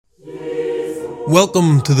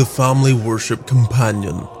Welcome to the Family Worship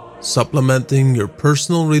Companion, supplementing your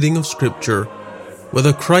personal reading of Scripture with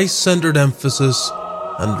a Christ-centered emphasis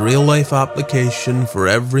and real-life application for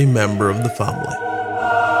every member of the family.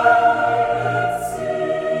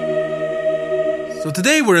 So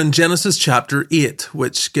today we're in Genesis chapter 8,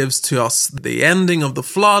 which gives to us the ending of the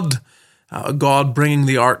flood, God bringing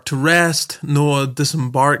the ark to rest, Noah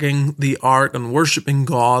disembarking the ark and worshipping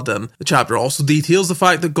God, and the chapter also details the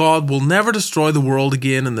fact that God will never destroy the world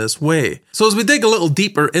again in this way. So as we dig a little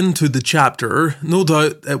deeper into the chapter, no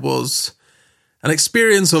doubt it was an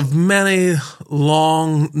experience of many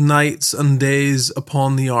long nights and days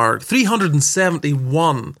upon the ark,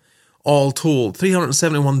 371 all told,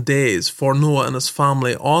 371 days for Noah and his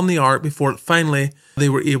family on the ark before finally they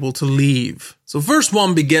were able to leave. So verse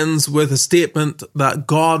 1 begins with a statement that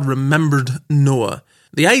God remembered Noah.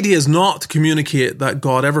 The idea is not to communicate that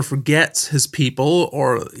God ever forgets his people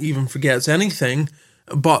or even forgets anything,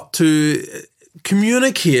 but to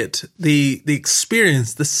communicate the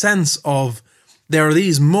experience, the sense of there are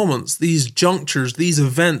these moments, these junctures, these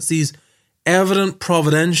events, these evident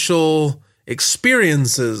providential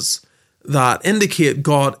experiences that indicate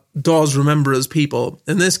God does remember his people.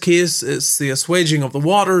 In this case, it's the assuaging of the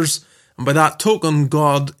waters, and by that token,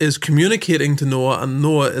 God is communicating to Noah, and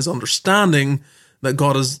Noah is understanding that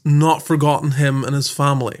God has not forgotten him and his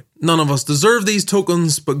family. None of us deserve these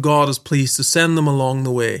tokens, but God is pleased to send them along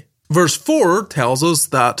the way. Verse 4 tells us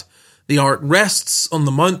that the ark rests on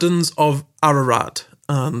the mountains of Ararat,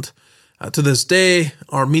 and to this day,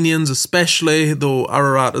 Armenians especially, though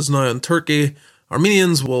Ararat is now in Turkey,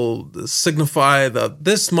 Armenians will signify that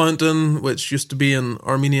this mountain, which used to be in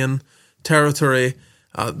Armenian territory,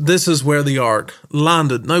 this is where the ark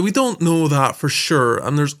landed. Now, we don't know that for sure,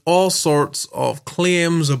 and there's all sorts of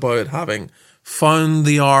claims about having found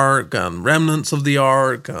the ark and remnants of the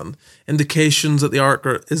ark and indications that the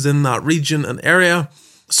ark is in that region and area.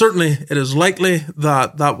 Certainly, it is likely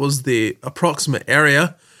that that was the approximate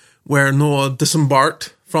area where Noah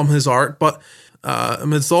disembarked from his ark, but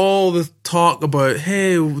amidst all the talk about,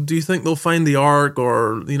 hey, do you think they'll find the ark,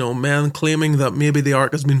 or, men claiming that maybe the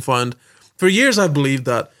ark has been found, for years I've believed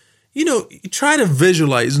that, you try to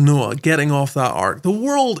visualize Noah getting off that ark. The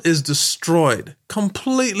world is destroyed,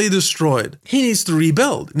 completely destroyed. He needs to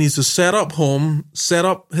rebuild. He needs to set up home, set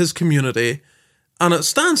up his community, and it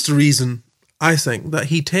stands to reason, I think, that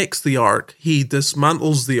he takes the ark, he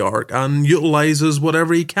dismantles the ark, and utilizes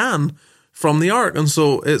whatever he can from the ark, and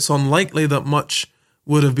so it's unlikely that much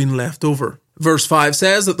would have been left over. Verse 5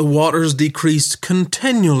 says that the waters decreased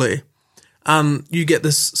continually, and you get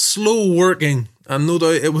this slow working, and no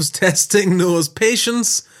doubt it was testing Noah's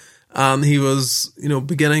patience, and he was,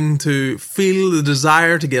 beginning to feel the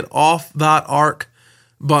desire to get off that ark,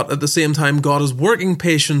 but at the same time, God is working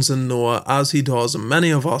patience in Noah, as he does in many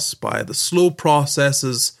of us, by the slow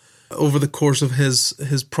processes over the course of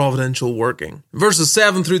his providential working. Verses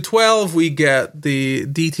 7 through 12, we get the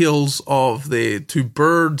details of the two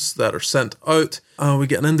birds that are sent out. We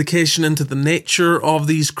get an indication into the nature of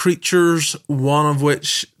these creatures, one of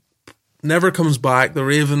which never comes back. The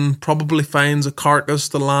raven probably finds a carcass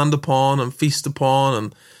to land upon and feast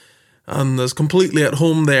upon and is completely at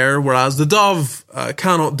home there, whereas the dove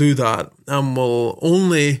cannot do that and will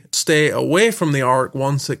only stay away from the ark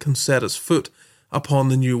once it can set its foot upon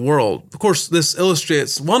the new world. Of course, this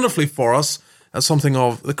illustrates wonderfully for us as something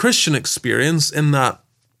of the Christian experience, in that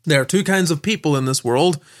there are two kinds of people in this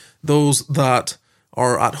world: those that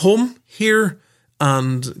are at home here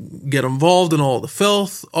and get involved in all the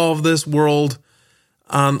filth of this world,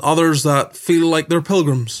 and others that feel like they're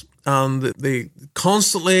pilgrims and they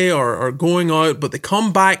constantly are going out, but they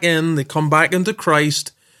come back into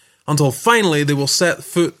Christ until finally they will set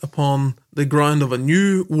foot upon the ground of a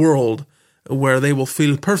new world, where they will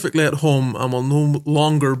feel perfectly at home and will no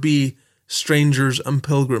longer be strangers and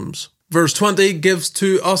pilgrims. Verse 20 gives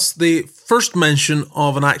to us the first mention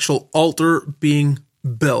of an actual altar being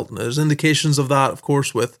built. Now, there's indications of that, of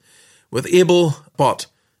course, with Abel, but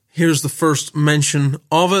here's the first mention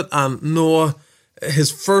of it, and Noah,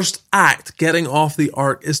 his first act getting off the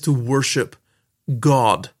ark is to worship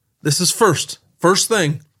God. This is first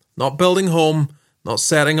thing, not building home, not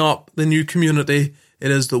setting up the new community. It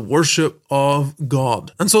is the worship of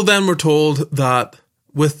God. And so then we're told that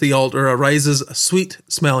with the altar arises a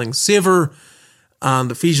sweet-smelling savour,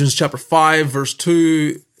 and Ephesians chapter 5, verse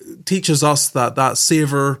 2 teaches us that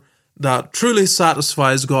savour that truly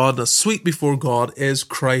satisfies God and is sweet before God is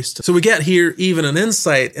Christ. So we get here even an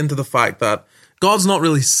insight into the fact that God's not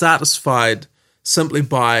really satisfied simply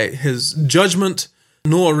by his judgment.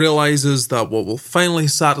 Noah realizes that what will finally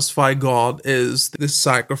satisfy God is the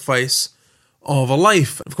sacrifice of a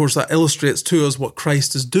life. Of course, that illustrates to us what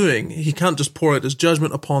Christ is doing. He can't just pour out his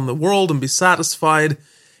judgment upon the world and be satisfied.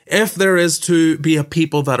 If there is to be a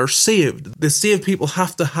people that are saved, the saved people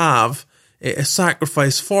have to have a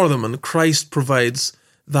sacrifice for them, and Christ provides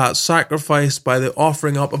that sacrifice by the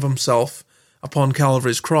offering up of himself upon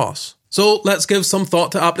Calvary's cross. So let's give some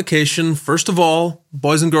thought to application. First of all,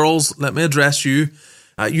 boys and girls, let me address you.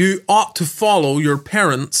 You ought to follow your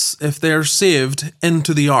parents, if they're saved,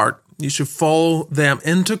 into the ark. You should follow them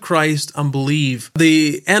into Christ and believe.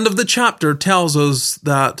 The end of the chapter tells us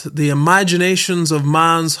that the imaginations of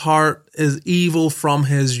man's heart is evil from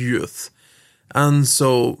his youth. And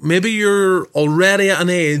so maybe you're already at an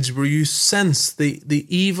age where you sense the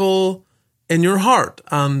evil in your heart,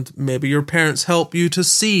 and maybe your parents help you to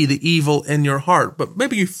see the evil in your heart, but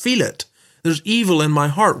maybe you feel it. There's evil in my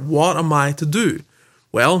heart. What am I to do?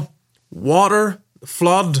 Well, water,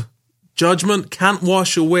 flood, judgment can't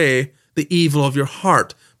wash away the evil of your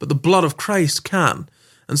heart, but the blood of Christ can.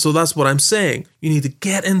 And so that's what I'm saying. You need to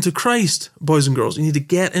get into Christ, boys and girls. You need to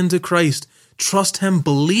get into Christ. Trust him,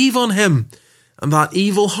 believe on him, and that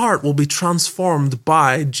evil heart will be transformed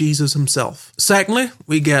by Jesus himself. Secondly,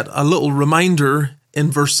 we get a little reminder in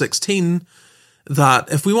verse 16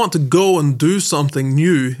 that if we want to go and do something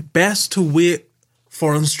new, best to wait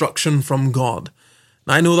for instruction from God.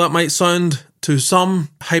 Now, I know that might sound to some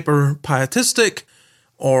hyper-pietistic,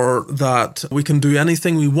 or that we can do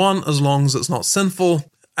anything we want as long as it's not sinful.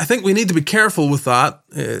 I think we need to be careful with that.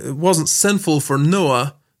 It wasn't sinful for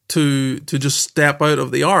Noah to just step out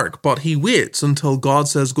of the ark, but he waits until God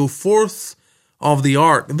says, go forth of the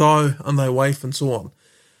ark, thou and thy wife, and so on.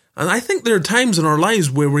 And I think there are times in our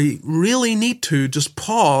lives where we really need to just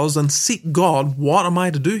pause and seek God, what am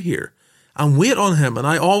I to do here? And wait on him. And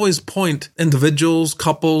I always point individuals,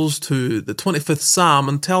 couples to the 25th Psalm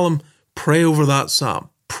and tell them, pray over that Psalm.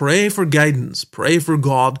 Pray for guidance. Pray for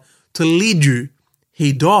God to lead you.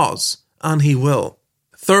 He does, and he will.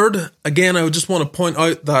 Third, again, I would just want to point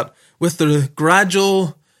out that with the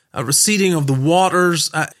gradual receding of the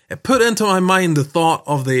waters, it put into my mind the thought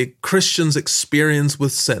of the Christian's experience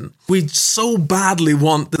with sin. We so badly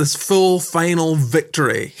want this full, final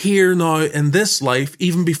victory here now in this life,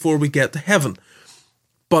 even before we get to heaven.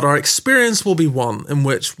 But our experience will be one in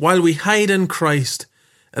which, while we hide in Christ,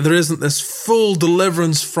 there isn't this full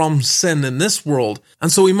deliverance from sin in this world.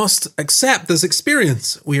 And so we must accept this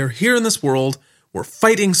experience. We are here in this world. We're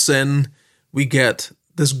fighting sin. We get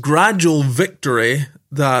this gradual victory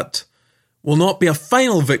that will not be a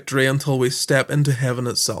final victory until we step into heaven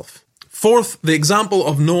itself. Fourth, the example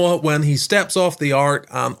of Noah when he steps off the ark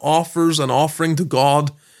and offers an offering to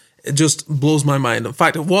God, it just blows my mind. In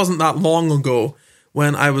fact, it wasn't that long ago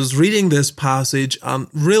when I was reading this passage and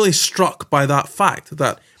really struck by that fact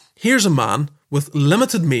that here's a man with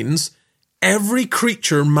limited means. Every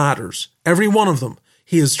creature matters, every one of them.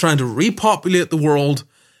 He is trying to repopulate the world,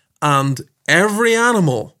 and every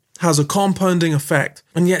animal has a compounding effect.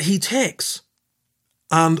 And yet he takes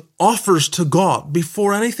and offers to God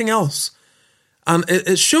before anything else. And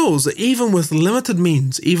it shows that even with limited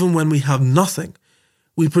means, even when we have nothing,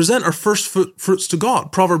 we present our first fruits to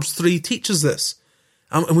God. Proverbs 3 teaches this.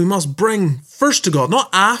 And we must bring first to God, not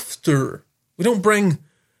after. We don't bring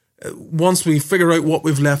once we figure out what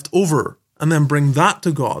we've left over and then bring that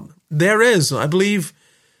to God. There is, I believe,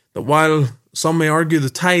 that while some may argue the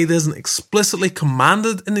tithe isn't explicitly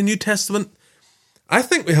commanded in the New Testament, I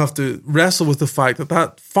think we have to wrestle with the fact that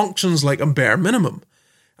that functions like a bare minimum.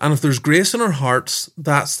 And if there's grace in our hearts,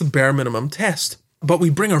 that's the bare minimum test. But we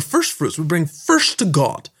bring our first fruits, we bring first to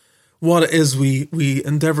God what it is we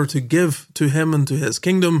endeavour to give to him and to his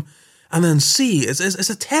kingdom, and then see, it's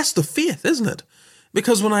a test of faith, isn't it?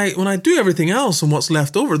 Because when I do everything else and what's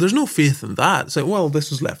left over, there's no faith in that. It's like, well,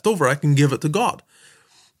 this is left over, I can give it to God.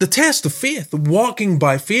 The test of faith, walking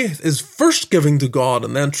by faith, is first giving to God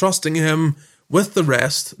and then trusting him with the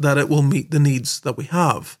rest that it will meet the needs that we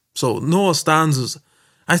have. So Noah stands as,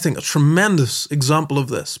 I think, a tremendous example of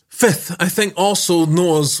this. Fifth, I think also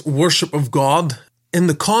Noah's worship of God in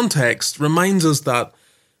the context reminds us that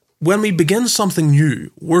when we begin something new,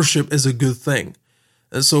 worship is a good thing.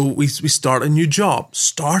 And so we start a new job,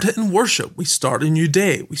 start it in worship. We start a new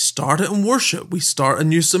day, we start it in worship. We start a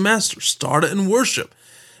new semester, start it in worship.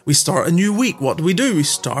 We start a new week, what do? We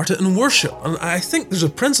start it in worship. And I think there's a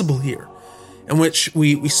principle here in which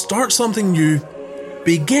we start something new,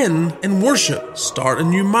 begin in worship. Start a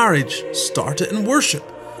new marriage, start it in worship.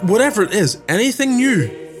 Whatever it is, anything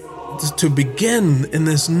new, to begin in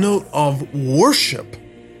this note of worship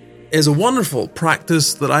is a wonderful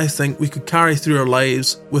practice that I think we could carry through our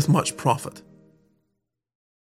lives with much profit.